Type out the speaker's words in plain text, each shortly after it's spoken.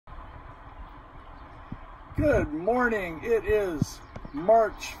Good morning. It is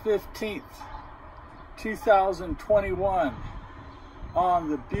March 15th, 2021 on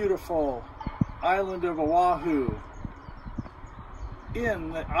the beautiful island of Oahu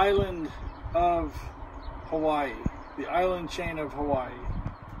in the island of Hawaii, the island chain of Hawaii.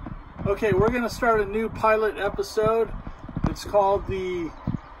 Okay, we're going to start a new pilot episode. It's called the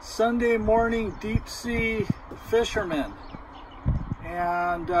Sunday Morning Deep Sea Fisherman,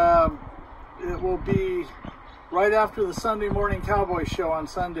 and it will be right after the Sunday Morning Cowboy Show on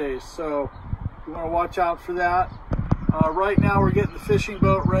Sundays, so you want to watch out for that. Right now we're getting the fishing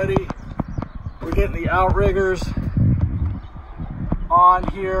boat ready. We're getting the outriggers on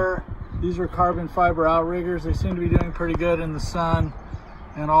here. These are carbon fiber outriggers. They seem to be doing pretty good in the sun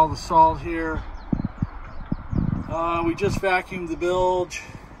and all the salt here. We just vacuumed the bilge,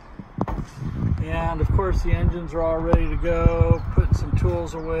 and of course the engines are all ready to go. Putting some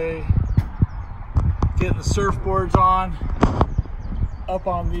tools away, getting the surfboards on up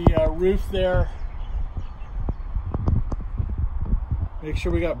on the roof there. Make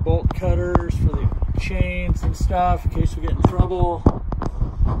sure we got bolt cutters for the chains and stuff in case we get in trouble.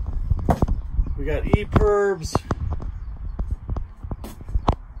 We got EPIRBs.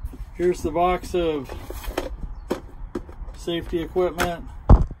 Here's the box of safety equipment.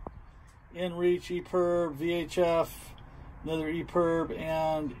 InReach EPIRB, VHF, another EPIRB,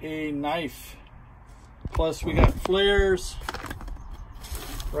 and a knife. Plus we got flares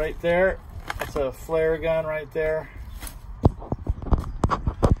right there. That's a flare gun right there.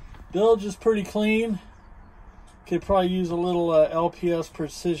 Bilge is pretty clean. Could probably use a little LPS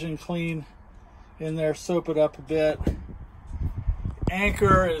precision clean in there, soap it up a bit.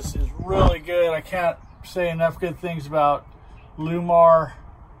 Anchor is really good. I can't say enough good things about Lumar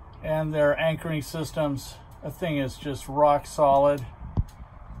and their anchoring systems. That thing is just rock solid.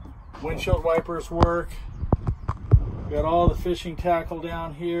 Windshield wipers work. Got all the fishing tackle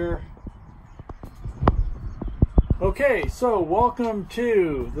down here. Okay, so welcome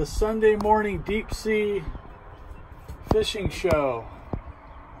to the Sunday Morning Deep Sea Fishing Show.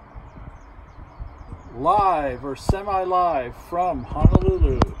 Live or semi-live from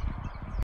Honolulu.